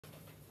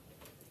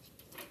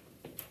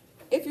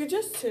if you're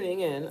just tuning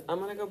in, I'm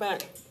going to go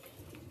back,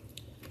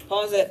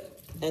 pause it,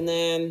 and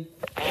then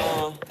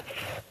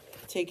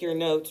take your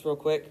notes real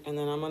quick, and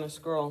then I'm going to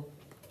scroll.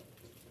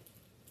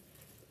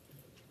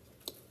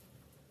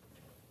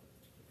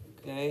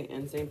 Okay,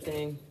 and same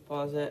thing,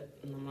 pause it,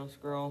 and I'm going to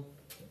scroll.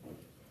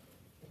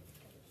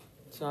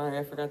 Sorry,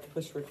 I forgot to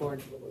push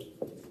record.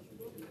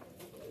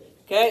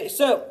 Okay,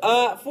 so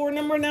for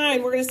number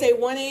 9, we're going to say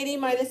 180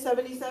 minus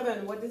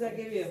 77. What does that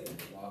give you?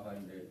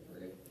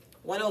 103.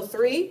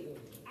 103?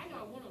 I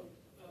got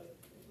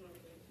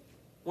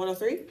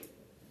 103?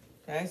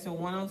 Okay, so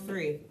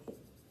 103.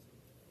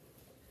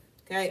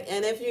 Okay,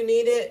 and if you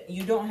need it,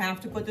 you don't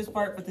have to put this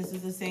part, but this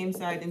is the same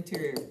side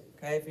interior.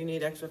 Okay, if you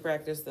need extra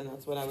practice, then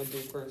that's what I would do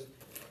first.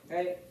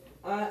 Okay,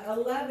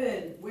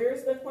 11.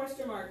 Where's the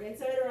question mark?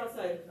 Inside or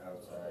outside?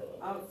 Outside.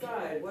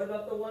 Outside. What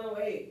about the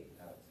 108?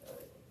 Outside.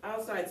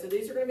 Outside. So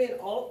these are going to be an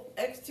alt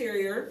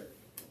exterior.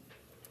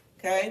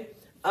 Okay.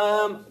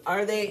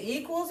 Are they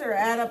equals or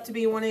add up to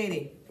be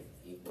 180?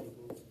 Equal.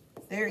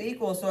 They're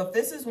equal. So if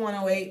this is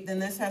 108, then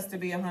this has to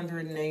be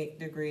 108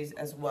 degrees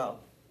as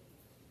well.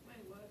 Wait,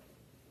 what?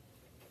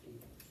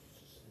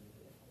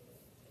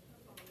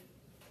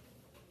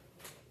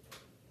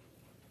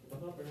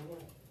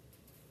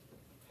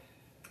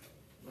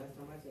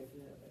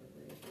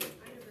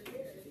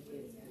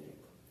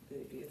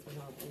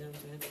 I never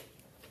cared.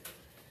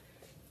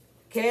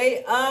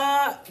 Okay,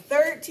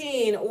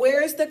 13.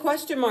 Where's the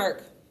question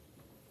mark?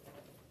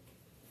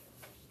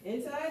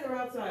 Inside or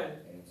outside?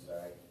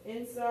 Inside.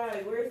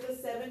 Inside. Where's the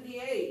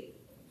 78?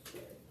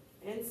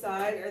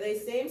 Inside. Are they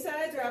same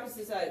sides or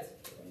opposite sides?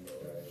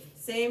 Inside.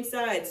 Same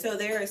side. So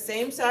they're a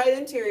same side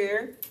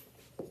interior.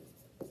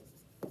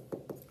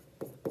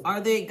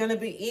 Are they going to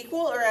be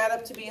equal or add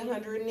up to be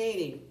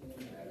 180?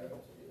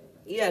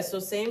 Yeah, so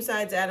same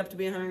sides add up to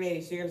be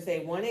 180. So you're going to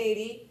say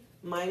 180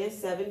 minus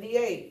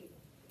 78.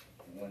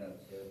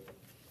 102.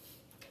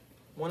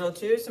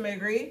 102, somebody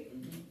agree?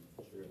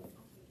 True.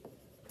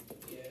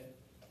 Yeah.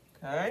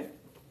 Okay.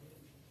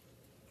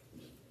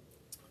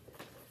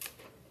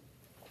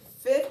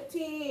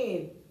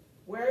 15.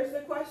 Where's the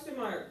question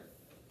mark?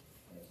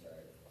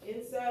 Inside.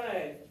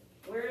 Inside.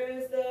 Where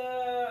is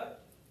the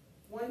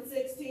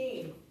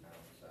 116?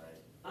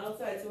 Outside.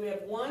 Outside. So we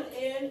have one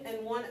in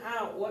and one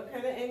out. What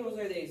kind of angles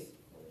are these?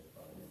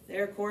 Corresponding.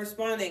 They're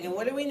corresponding. And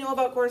what do we know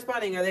about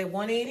corresponding? Are they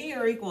 180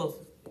 or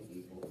equals?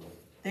 Equal.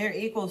 They're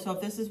equal. So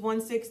if this is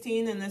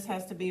 116, then this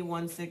has to be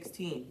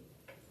 116.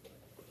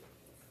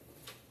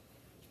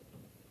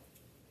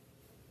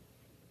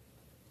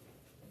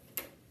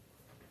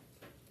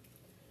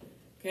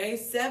 Okay,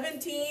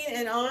 17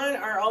 and on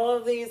are all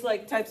of these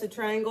like types of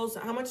triangles.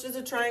 How much does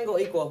a triangle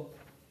equal?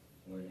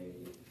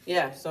 180.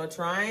 Yeah, so a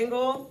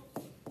triangle.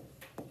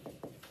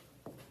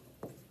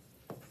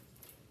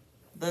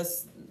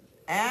 This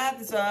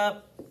adds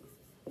up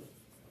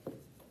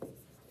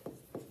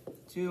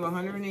to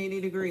 180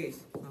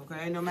 degrees.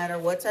 Okay, no matter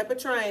what type of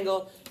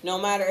triangle, no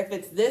matter if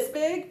it's this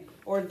big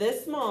or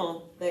this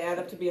small, they add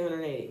up to be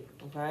 180.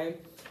 Okay,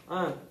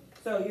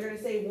 so you're going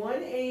to say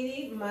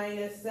 180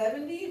 minus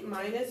 70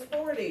 minus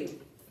 40.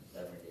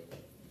 70.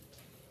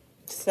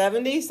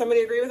 70,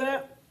 somebody agree with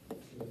that?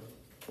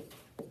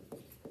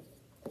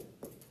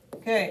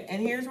 Okay,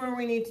 and here's where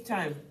we need to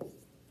time.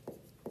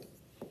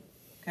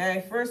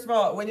 Okay, first of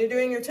all, when you're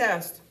doing your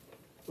test,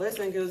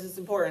 listen because it's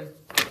important.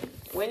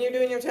 When you're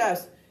doing your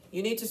test,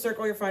 you need to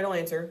circle your final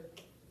answer.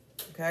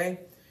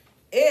 Okay?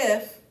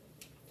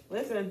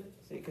 Listen,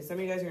 see, because some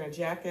of you guys are going to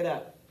jack it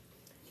up.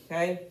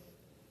 Okay?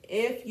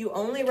 If you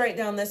only write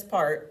down this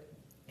part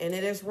and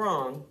it is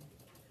wrong,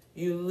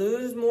 you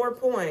lose more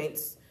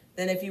points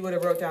than if you would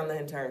have wrote down the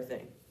entire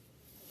thing.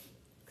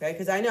 Okay?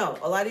 Because I know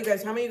a lot of you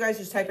guys, how many of you guys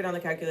just type it on the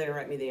calculator and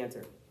write me the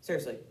answer?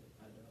 Seriously.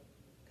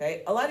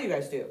 Okay? A lot of you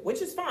guys do,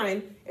 which is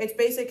fine. It's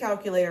basic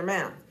calculator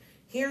math.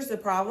 Here's the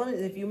problem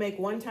is if you make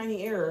one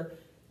tiny error,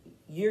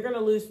 you're going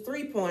to lose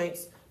 3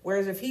 points.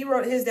 Whereas if he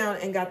wrote his down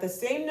and got the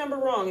same number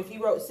wrong, if he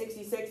wrote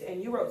 66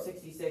 and you wrote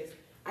 66,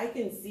 I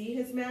can see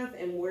his math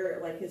and where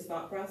like his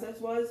thought process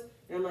was.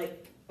 And I'm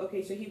like,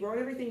 okay, so he wrote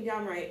everything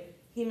down right.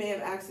 He may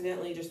have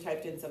accidentally just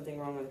typed in something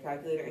wrong on the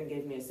calculator and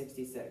gave me a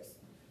 66.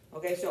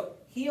 Okay, so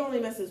he only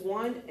misses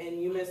one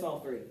and you miss all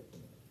 3.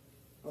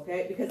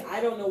 Okay, because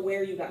I don't know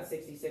where you got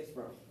 66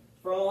 from.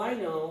 For all I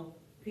know,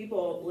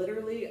 people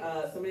literally,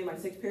 somebody in my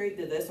 6th period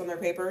did this on their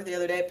paper the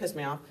other day. It pissed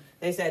me off.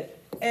 They said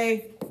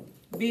A,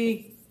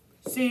 B,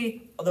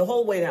 C, the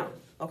whole way down.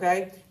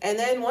 Okay, and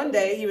then one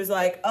day he was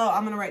like, oh,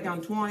 I'm going to write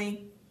down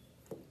 20,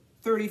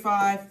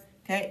 35.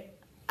 Okay,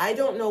 I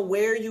don't know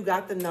where you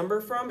got the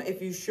number from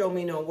if you show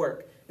me no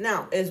work.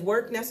 Now, is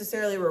work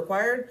necessarily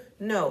required?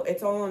 No,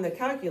 it's all on the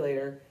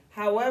calculator.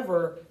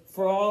 However,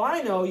 for all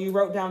I know, you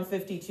wrote down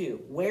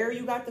 52. Where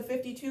you got the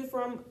 52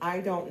 from, I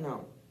don't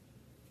know.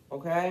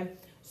 Okay,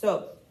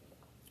 so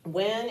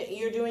when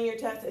you're doing your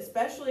test,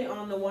 especially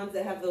on the ones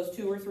that have those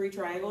 2 or 3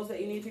 triangles that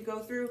you need to go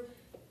through,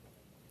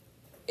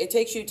 it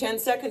takes you 10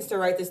 seconds to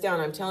write this down.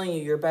 I'm telling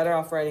you, you're better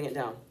off writing it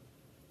down.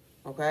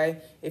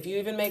 Okay? If you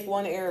even make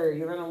one error,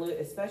 you're going to lose,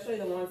 especially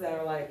the ones that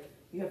are like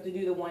you have to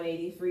do the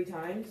 180 3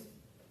 times,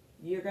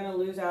 you're gonna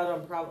lose out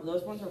on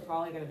those ones are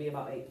probably gonna be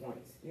about 8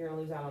 points. You're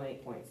gonna lose out on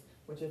 8 points,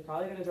 which is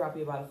probably gonna drop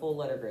you about a full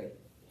letter grade.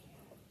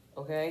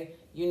 Okay?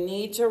 You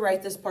need to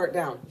write this part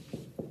down.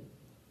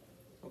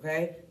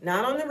 Okay?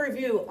 Not on the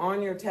review,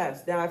 on your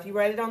test. Now, if you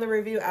write it on the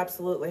review,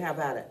 absolutely have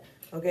at it.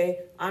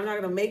 Okay? I'm not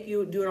gonna make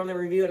you do it on the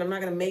review, and I'm not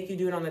gonna make you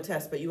do it on the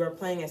test, but you are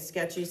playing a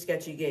sketchy,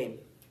 sketchy game.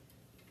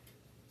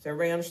 Does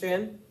everybody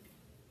understand?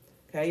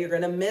 Okay? You're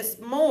gonna miss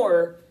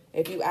more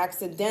if you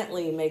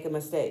accidentally make a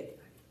mistake.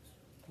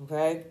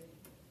 Okay?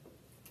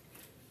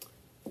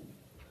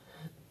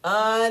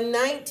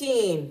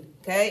 19.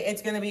 Okay?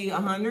 It's gonna be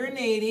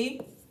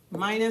 180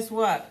 minus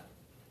what?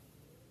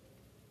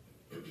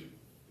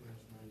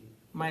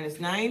 Minus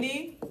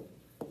 90,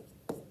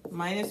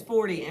 minus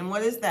 40. And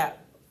what is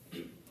that?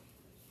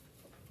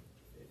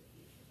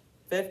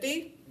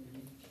 50?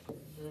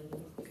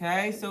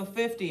 Okay, so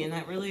 50, and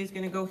that really is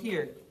going to go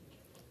here.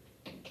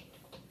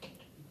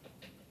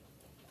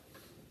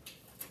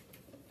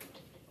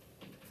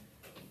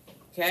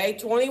 Okay,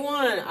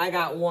 21. I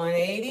got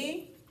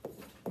 180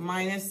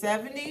 minus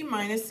 70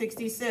 minus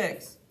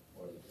 66.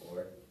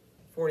 44.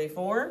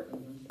 44.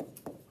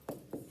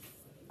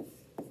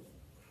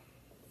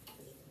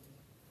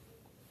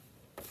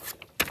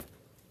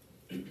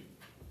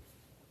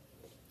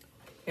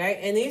 Okay,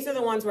 and these are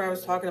the ones where I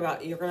was talking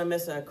about you're going to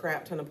miss a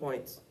crap ton of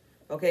points.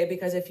 Okay,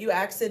 because if you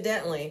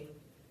accidentally,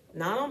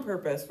 not on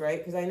purpose, right?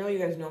 Because I know you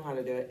guys know how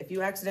to do it. If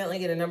you accidentally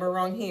get a number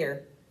wrong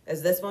here,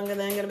 is this one then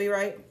going to be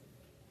right?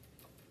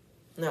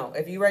 No,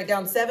 if you write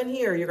down 7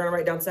 here, you're going to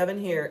write down 7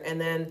 here, and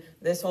then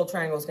this whole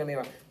triangle is going to be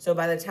wrong. So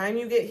by the time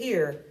you get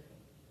here,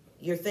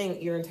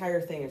 your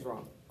entire thing is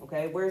wrong.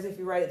 Okay, whereas if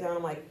you write it down,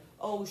 I'm like,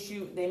 oh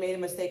shoot, they made a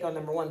mistake on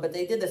number 1, but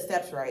they did the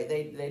steps right.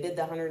 They did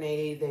the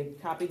 180, they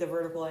copied the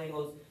vertical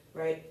angles,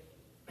 right?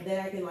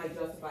 Then I can like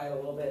justify it a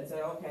little bit and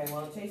say, okay,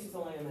 well Chase is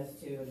only gonna miss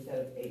 2 instead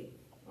of 8.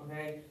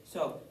 Okay,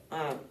 so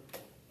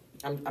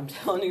I'm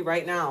telling you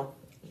right now,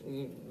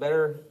 you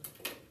better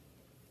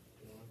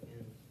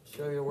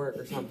show your work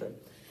or something.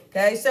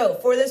 Okay, so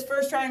for this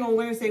first triangle,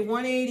 we're gonna say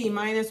 180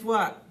 minus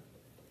what?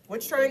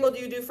 Which triangle do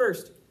you do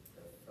first?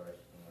 The first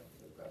one with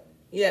the button.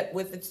 Yeah,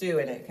 with the 2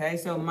 in it. Okay,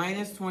 so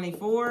minus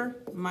 24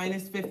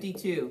 minus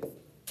 52.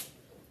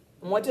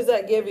 And what does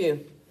that give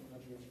you?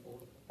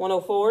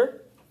 104.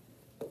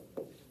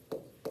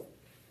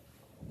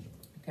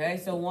 Okay,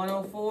 so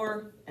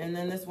 104, and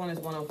then this one is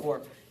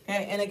 104.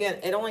 Okay, and again,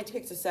 it only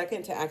takes a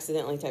second to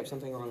accidentally type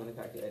something wrong on the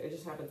calculator. It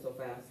just happens so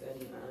fast,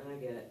 and I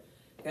get it.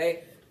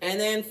 Okay, and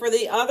then for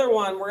the other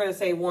one, we're going to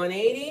say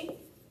 180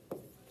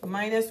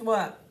 minus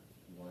what?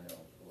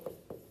 104.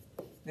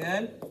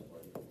 Good.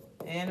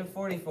 44. And a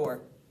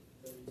 44.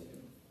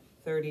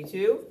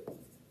 32.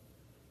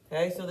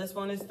 Okay, so this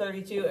one is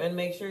 32, and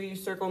make sure you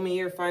circle me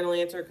your final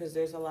answer because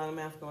there's a lot of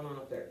math going on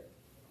up there.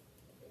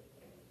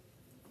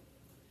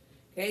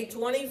 Okay,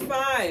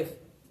 25.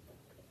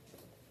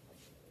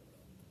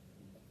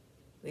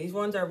 These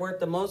ones are worth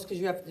the most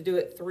because you have to do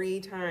it 3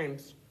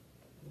 times.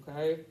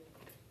 Okay,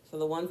 so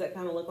the ones that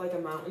kind of look like a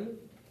mountain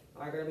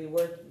are going to be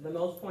worth the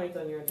most points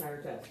on your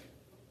entire test.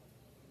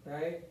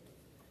 Okay,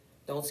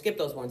 don't skip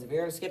those ones. If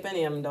you're going to skip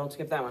any of them, don't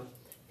skip that one.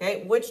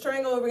 Okay, which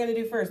triangle are we going to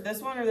do first?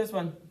 This one or this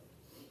one?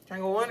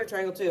 Triangle 1 or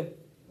triangle 2? No, 90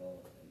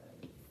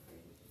 degrees.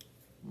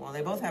 Well,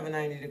 they both have a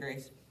 90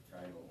 degrees.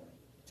 Triangle 1.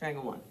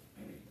 Triangle 1.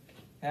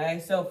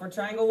 Okay, so for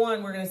triangle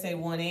 1, we're going to say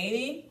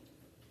 180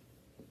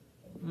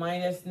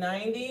 minus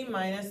 90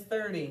 minus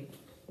 30.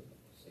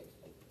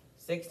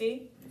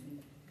 60?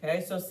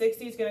 Okay, so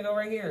 60 is going to go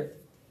right here.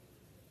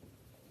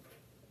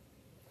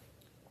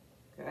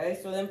 Okay,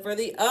 so then for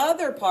the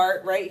other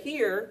part right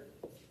here,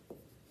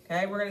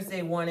 okay, we're going to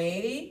say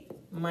 180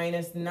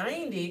 minus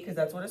 90, because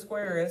that's what a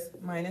square is,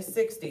 minus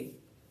 60.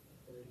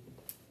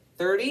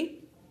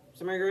 30?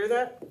 Somebody agree with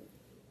that?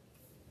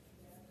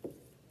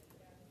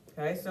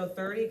 Okay, so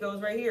 30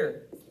 goes right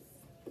here.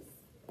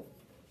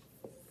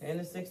 Okay, and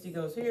the 60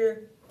 goes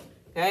here.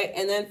 Okay,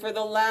 and then for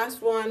the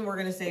last one, we're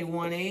going to say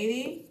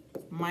 180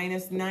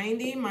 minus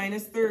 90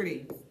 minus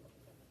 30.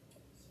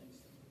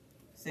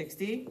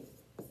 60.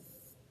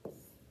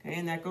 Okay,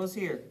 and that goes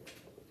here.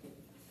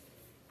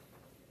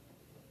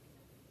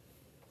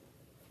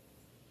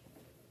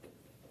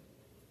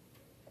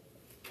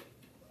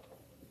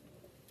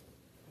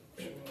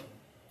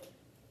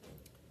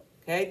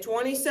 Okay,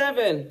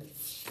 27.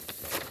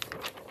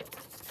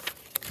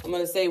 I'm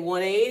going to say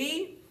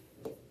 180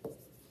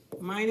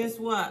 minus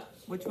what?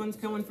 Which one's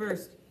coming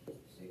first?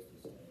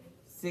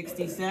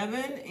 67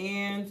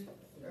 and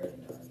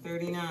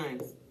 39.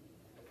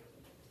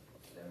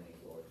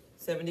 74.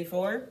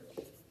 74.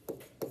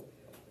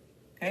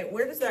 Okay,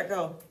 where does that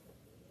go?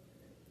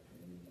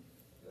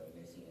 The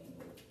missing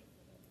angle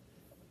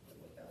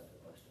without the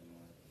question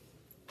mark.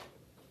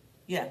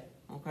 Yeah,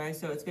 okay,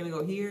 so it's going to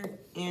go here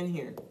and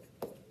here.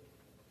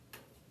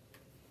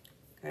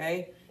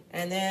 Okay,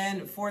 and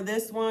then for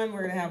this one,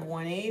 we're going to have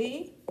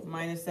 180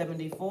 minus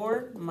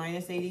 74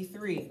 minus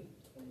 83.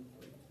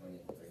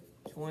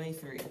 23.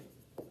 23.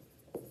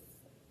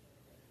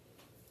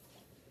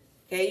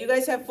 Okay, you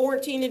guys have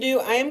 14 to do.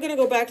 I am gonna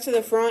go back to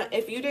the front.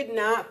 If you did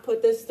not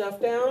put this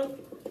stuff down,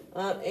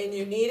 and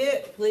you need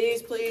it,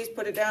 please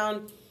put it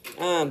down.